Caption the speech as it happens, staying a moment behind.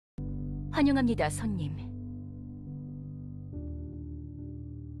환영합니다, 손님.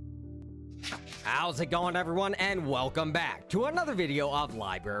 How's it going, everyone, and welcome back to another video of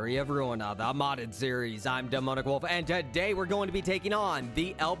Library of Ruina, the modded series. I'm DemoonicWolf, and today we're going to be taking on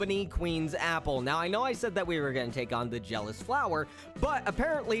the Ebony Queen's Apple. Now, I know I said that we were going to take on the Jealous Flower, but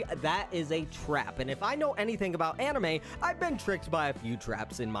apparently that is a trap, and if I know anything about anime, I've been tricked by a few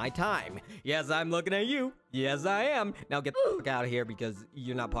traps in my time. Yes, I'm looking at you. Yes, I am. Now get the fuck out of here because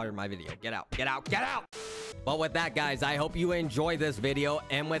you're not part of my video. Get out, get out, get out! But with that, guys, I hope you enjoy this video,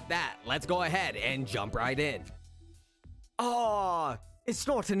 and with that, let's go ahead and jump right in. Oh, it's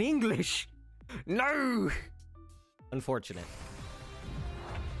not in English. No. Unfortunate.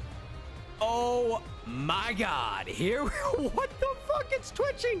 Oh my god, here, what the fuck, it's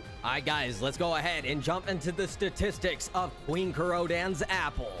twitching. All right, guys, let's go ahead and jump into the statistics of Queen Kurodan's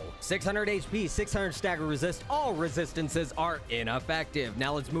Apple. 600 HP, 600 stagger resist, all resistances are ineffective.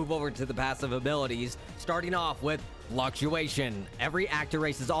 Now let's move over to the passive abilities, starting off with Fluctuation. Every act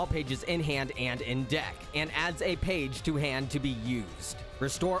erases all pages in hand and in deck, and adds a page to hand to be used.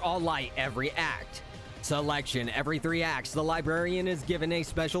 Restore all light every act. Selection. Every 3 acts, the librarian is given a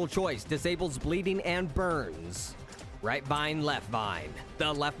special choice. Disables bleeding and burns. Right bind, left bind.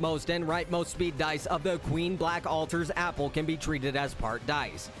 The leftmost and rightmost speed dice of the Queen Black Altar's Apple can be treated as part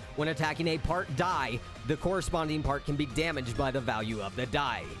dice. When attacking a part die, the corresponding part can be damaged by the value of the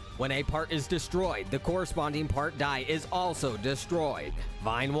die. When a part is destroyed, the corresponding part die is also destroyed.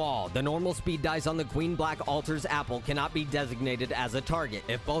 Vine Wall. The normal speed dice on the Queen Black Altar's Apple cannot be designated as a target.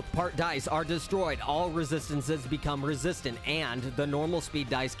 If both part dice are destroyed, all resistances become resistant, and the normal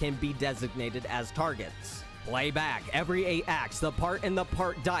speed dice can be designated as targets. Playback. Every 8 acts, the part and the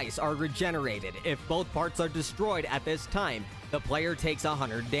part dice are regenerated. If both parts are destroyed at this time, the player takes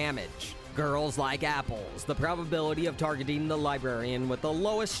 100 damage. Girls like apples. The probability of targeting the librarian with the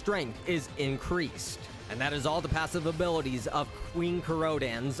lowest strength is increased. And that is all the passive abilities of Queen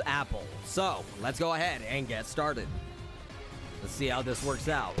Kurodan's Apple. So, let's go ahead and get started. Let's see how this works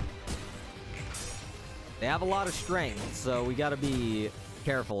out. They have a lot of strength, so we gotta be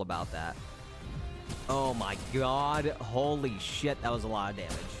careful about that. Oh my god, holy shit, that was a lot of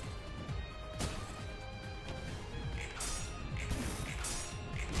damage.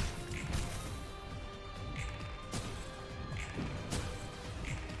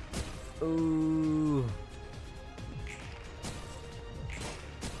 Ooh.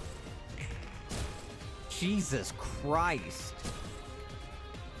 Jesus Christ.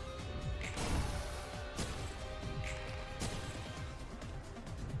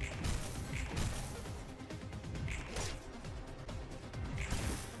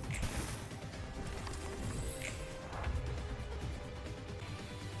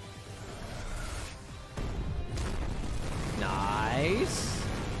 Nice.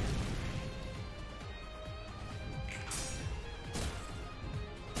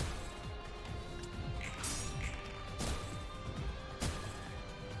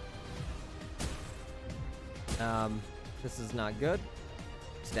 This is not good.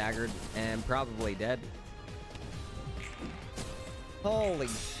 Staggered and probably dead. Holy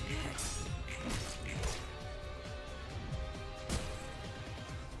shit.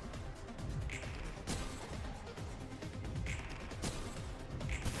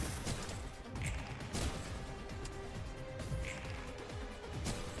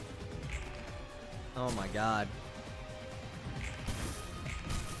 Oh my god.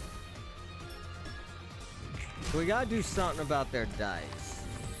 We gotta do something about their dice.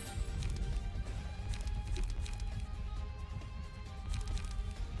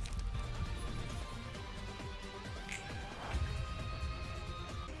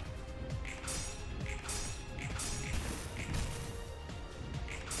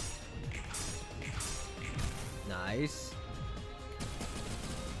 Nice.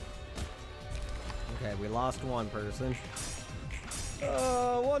 Okay, we lost one person.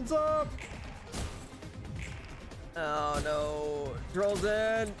 What's up? Oh no, Troll's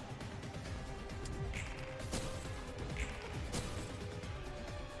in.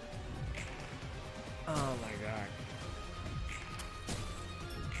 Oh my god.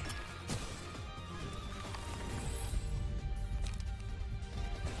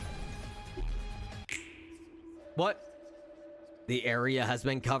 What? The area has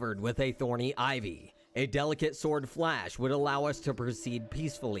been covered with a thorny ivy. A delicate sword flash would allow us to proceed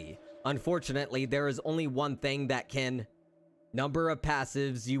peacefully. Unfortunately, there is only one thing that can... Number of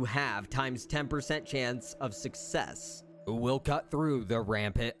passives you have times 10% chance of success. We'll cut through the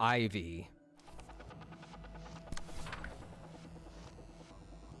rampant ivy.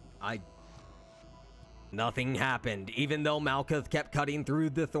 Nothing happened, even though Malkuth kept cutting through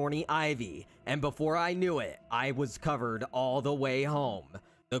the thorny ivy, and before I knew it, I was covered all the way home.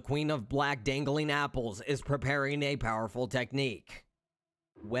 The Queen of Black Dangling Apples is preparing a powerful technique.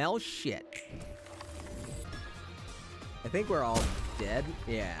 Well, shit. I think we're all dead.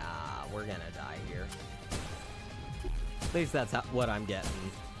 Yeah, we're gonna die here. At least that's what I'm getting,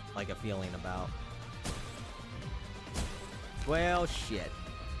 like, a feeling about. Well, shit.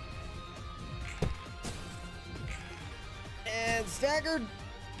 And staggered.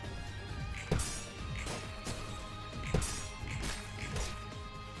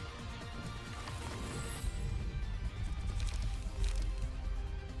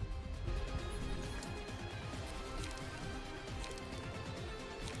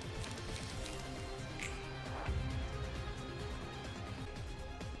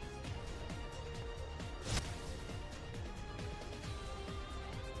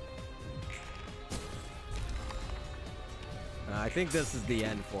 I think this is the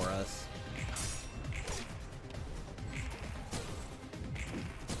end for us.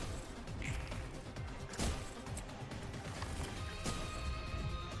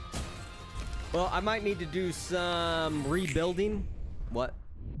 Well, I might need to do some rebuilding. What?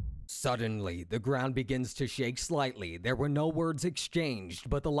 Suddenly, the ground begins to shake slightly. There were no words exchanged,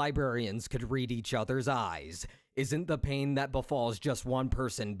 but the librarians could read each other's eyes. Isn't the pain that befalls just one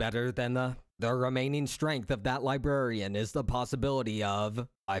person better than the remaining strength of that librarian is the possibility of...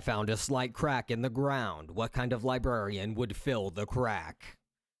 I found a slight crack in the ground. What kind of librarian would fill the crack?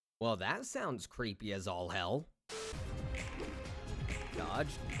 Well, that sounds creepy as all hell.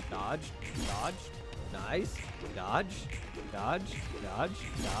 Dodge, dodge, dodge. Nice. Dodge, dodge, dodge,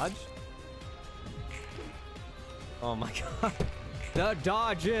 dodge. Oh my god. The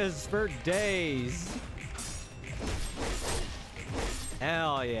dodges for days.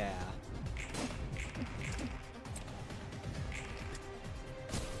 Hell yeah.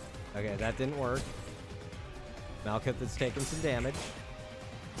 Okay, that didn't work. Malkuth is taking some damage.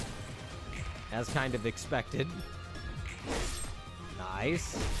 As kind of expected.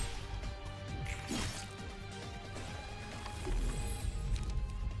 Nice.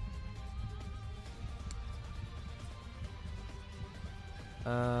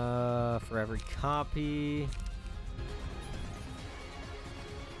 For every copy.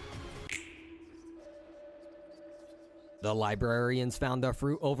 The librarians found the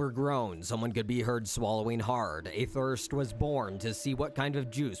fruit overgrown. Someone could be heard swallowing hard. A thirst was born to see what kind of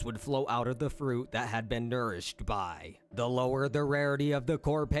juice would flow out of the fruit that had been nourished by. The lower the rarity of the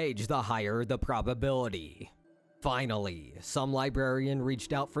core page, the higher the probability. Finally, some librarian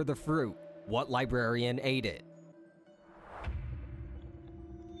reached out for the fruit. What librarian ate it?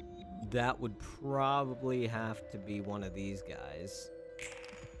 That would probably have to be one of these guys.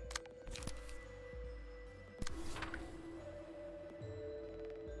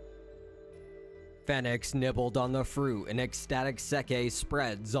 Phoenix nibbled on the fruit. An ecstatic seke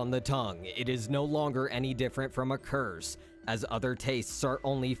spreads on the tongue. It is no longer any different from a curse, as other tastes are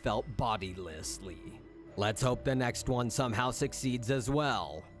only felt bodilessly. Let's hope the next one somehow succeeds as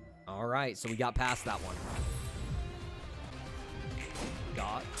well. Alright, so we got past that one.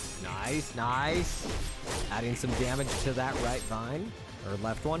 Got. Nice, nice. Adding some damage to that right vine. Or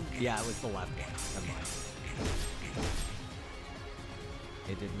left one? Yeah, it was the left one. Never mind.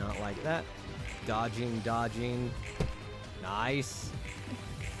 It did not like that. Dodging, dodging. Nice.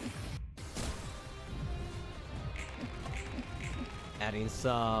 Adding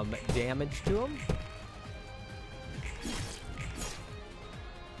some damage to him.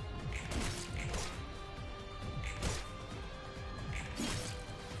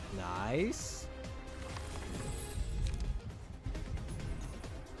 Nice.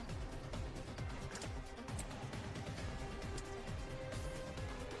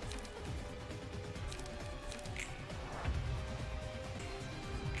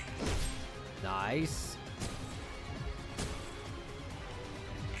 Nice.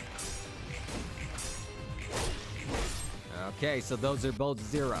 Okay, so those are both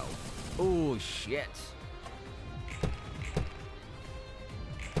 0. Oh, shit.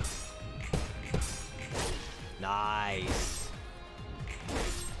 Nice.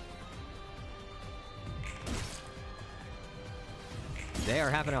 They are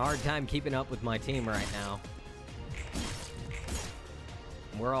having a hard time keeping up with my team right now.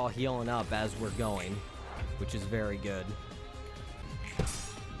 We're all healing up as we're going, which is very good.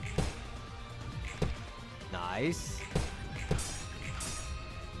 Nice.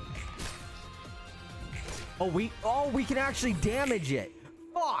 Oh, we can actually damage it.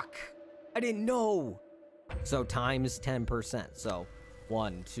 Fuck. I didn't know. So times 10%. So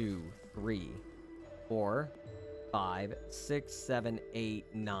 1, 2, 3, 4, 5, 6, 7, 8,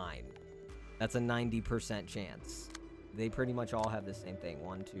 9. That's a 90% chance. They pretty much all have the same thing.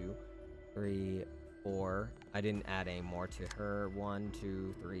 1, 2, 3, 4. I didn't add any more to her. 1,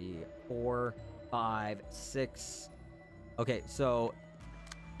 2, 3, 4, 5, 6. Okay, so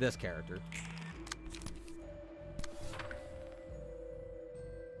this character.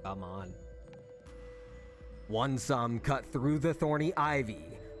 Come on. One sum cut through the thorny ivy.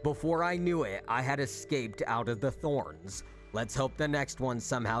 Before I knew it, I had escaped out of the thorns. Let's hope the next one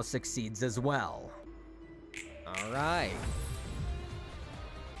somehow succeeds as well. All right.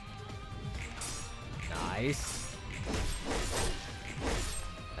 Nice.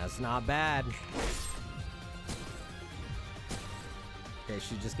 That's not bad. Okay,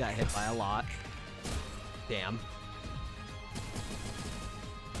 she just got hit by a lot. Damn.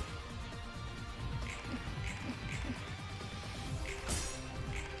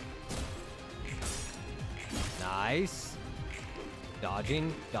 Nice.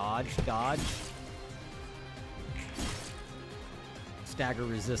 Dodging, dodge, dodge. Stagger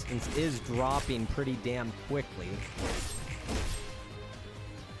resistance is dropping pretty damn quickly.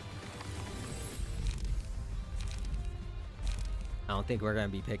 I don't think we're going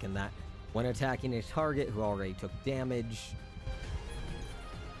to be picking that. When attacking a target who already took damage.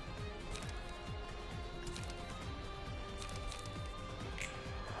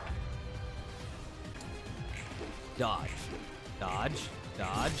 Dodge, dodge,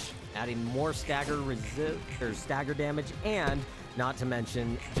 dodge. Adding more stagger stagger damage, and not to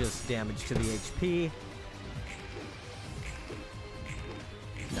mention just damage to the HP.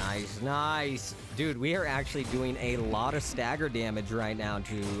 Nice, nice. Dude, we are actually doing a lot of stagger damage right now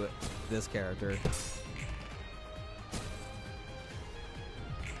to this character.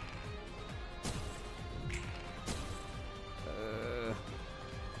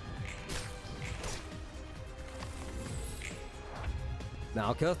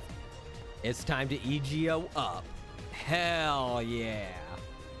 Malkuth, it's time to EGO up. Hell yeah.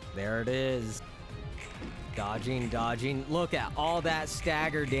 There it is. Dodging, dodging. Look at all that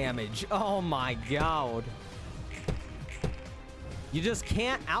stagger damage. Oh my god. You just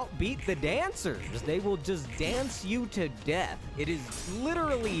can't outbeat the dancers. They will just dance you to death. It is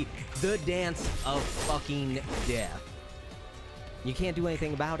literally the dance of fucking death. You can't do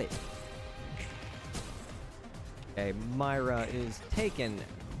anything about it. Okay, Myra is taking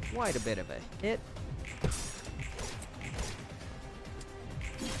quite a bit of a hit.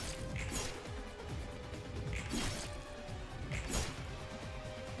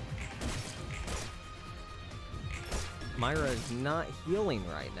 Myra is not healing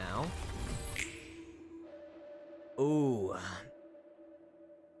right now. Ooh.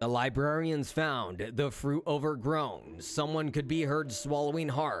 The librarians found the fruit overgrown. Someone could be heard swallowing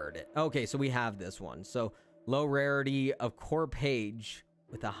hard. Okay, so we have this one. So low rarity of core page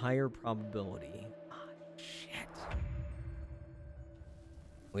with a higher probability. Ah, shit.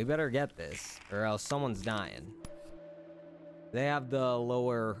 We better get this, or else someone's dying. They have the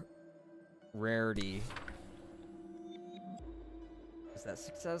lower rarity. Is that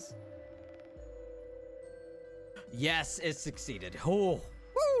success? Yes, it succeeded. Oh,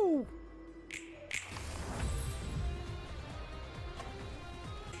 woo!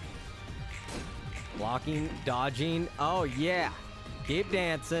 Blocking, dodging. Oh yeah. Keep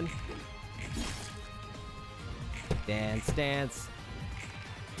dancing. Dance, dance.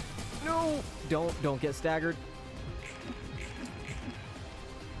 No, don't get staggered.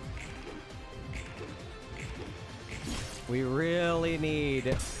 We really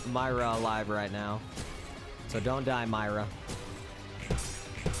need Myra alive right now. So don't die, Myra.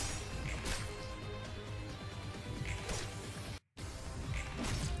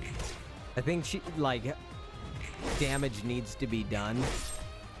 I think she, like, damage needs to be done.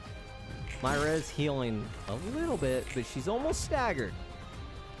 Myra is healing a little bit, but she's almost staggered.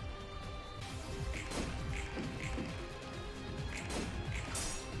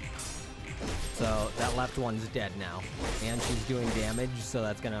 So that left one's dead now. And she's doing damage, so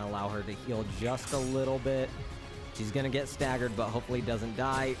that's going to allow her to heal just a little bit. She's going to get staggered, but hopefully doesn't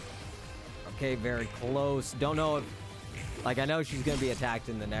die. Okay, very close. Don't know if... Like, I know she's going to be attacked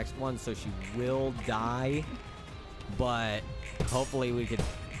in the next one, so she will die. But hopefully we could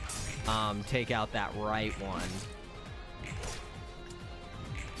take out that right one.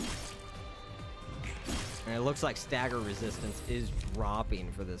 And it looks like stagger resistance is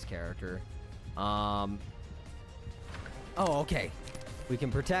dropping for this character. Oh, okay. We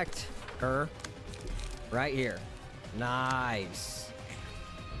can protect her right here. Nice.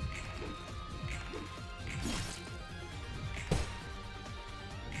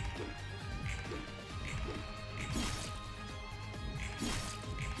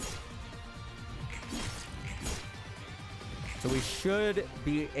 So we should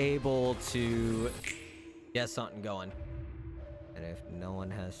be able to get something going. And if no one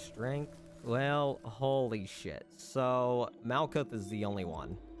has strength, well, holy shit. So Malkuth is the only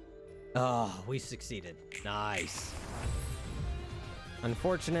one. Oh, we succeeded. Nice.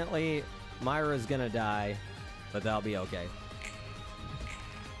 Unfortunately, Myra's gonna die, but that'll be okay.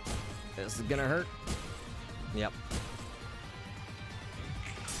 This is gonna hurt. Yep.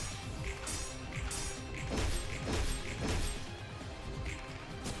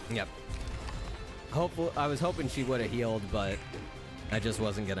 Yep. Hopefully, I was hoping she would have healed, but that just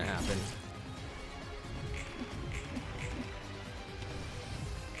wasn't gonna happen.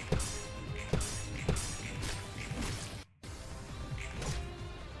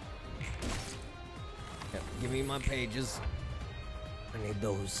 Yep, give me my pages. I need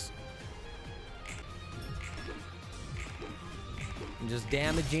those. I'm just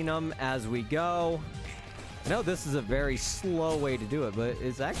damaging them as we go. I know this is a very slow way to do it, but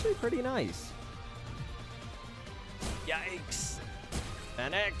it's actually pretty nice. Yikes.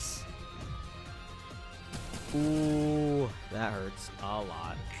 Phoenix. Ooh, that hurts a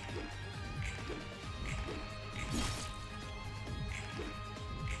lot.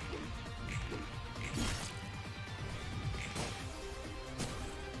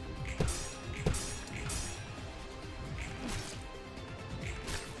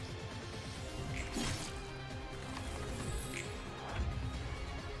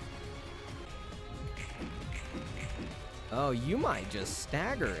 Oh, you might just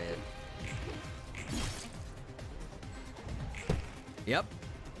stagger it. Yep.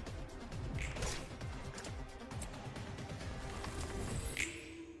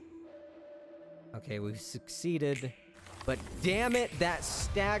 Okay, we've succeeded. But damn it, that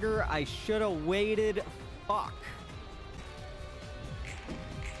stagger, I should have waited. Fuck.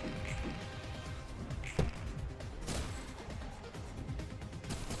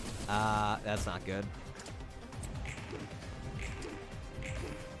 That's not good.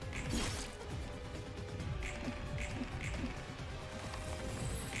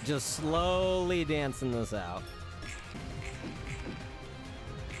 Just slowly dancing this out.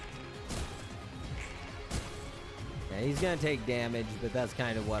 Yeah, he's gonna take damage, but that's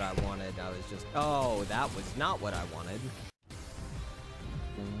kind of what I wanted. I was just... Oh, that was not what I wanted.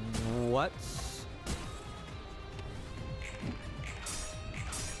 What?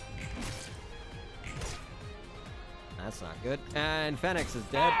 That's not good. And Phoenix is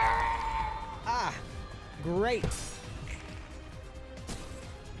dead. Ah! Great!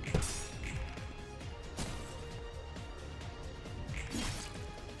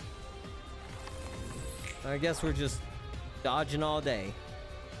 I guess we're just dodging all day.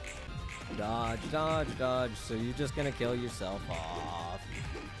 Dodge, dodge, dodge. So you're just gonna kill yourself off.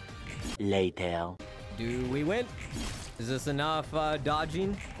 Later. Do we win? Is this enough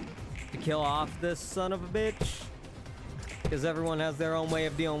dodging to kill off this son of a bitch? Because everyone has their own way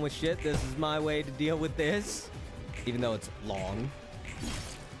of dealing with shit. This is my way to deal with this. Even though it's long.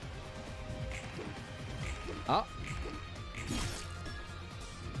 Oh.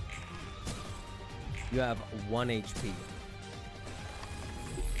 You have 1 HP.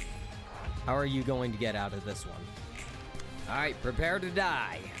 How are you going to get out of this one? All right, prepare to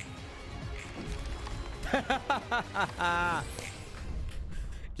die.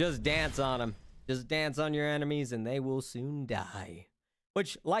 Just dance on them. Just dance on your enemies and they will soon die.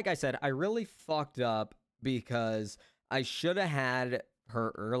 Which, like I said, I really fucked up because I should have had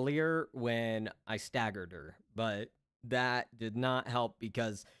her earlier when I staggered her. But that did not help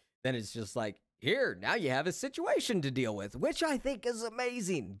because then it's just like, here, now you have a situation to deal with, which I think is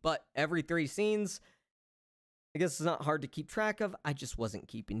amazing. But every 3 scenes, I guess it's not hard to keep track of. I just wasn't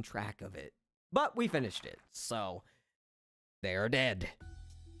keeping track of it. But we finished it, so they are dead.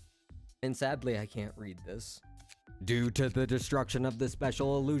 And sadly, I can't read this. Due to the destruction of the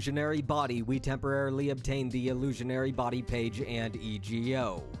special illusionary body, we temporarily obtained the illusionary body page and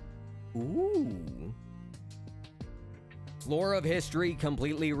EGO. Ooh. Floor of History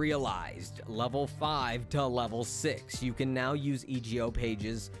completely realized. Level 5 to level 6. You can now use EGO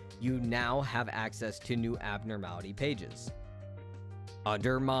pages. You now have access to new abnormality pages.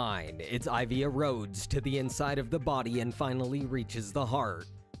 Undermine. Its IV erodes to the inside of the body and finally reaches the heart.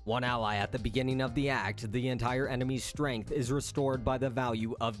 One ally at the beginning of the act, the entire enemy's strength is restored by the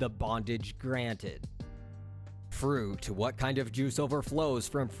value of the bondage granted. Fruit. What kind of juice overflows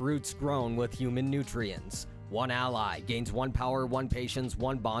from fruits grown with human nutrients? One ally gains 1 power, 1 patience,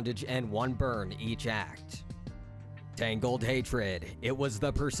 1 bondage, and 1 burn each act. Tangled Hatred. It was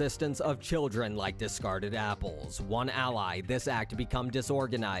the persistence of children like discarded apples. One ally, this act become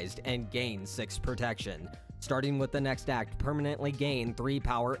disorganized and gain 6 protection. Starting with the next act, permanently gain 3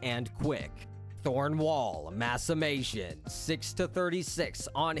 power and quick. Thorn Wall, Massimation, 6 to 36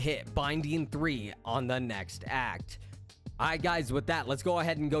 on hit, binding 3 on the next act. Alright guys, with that, let's go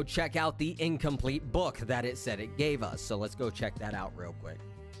ahead and go check out the incomplete book that it said it gave us. So let's go check that out real quick.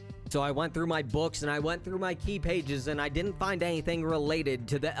 So I went through my books and I went through my key pages and I didn't find anything related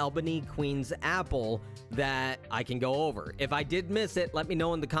to the Ebony Queen's Apple that I can go over. If I did miss it, let me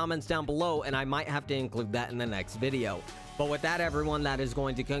know in the comments down below and I might have to include that in the next video. But with that, everyone, that is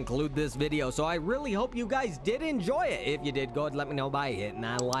going to conclude this video. So I really hope you guys did enjoy it. If you did, go ahead and let me know by hitting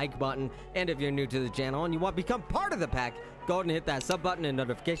that like button. And if you're new to the channel and you want to become part of the pack, go ahead and hit that sub button and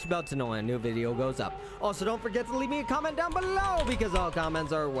notification bell to know when a new video goes up. Also, don't forget to leave me a comment down below because all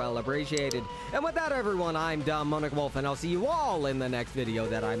comments are well appreciated. And with that, everyone, I'm DemoonicWolf, and I'll see you all in the next video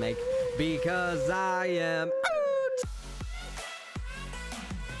that I make because I am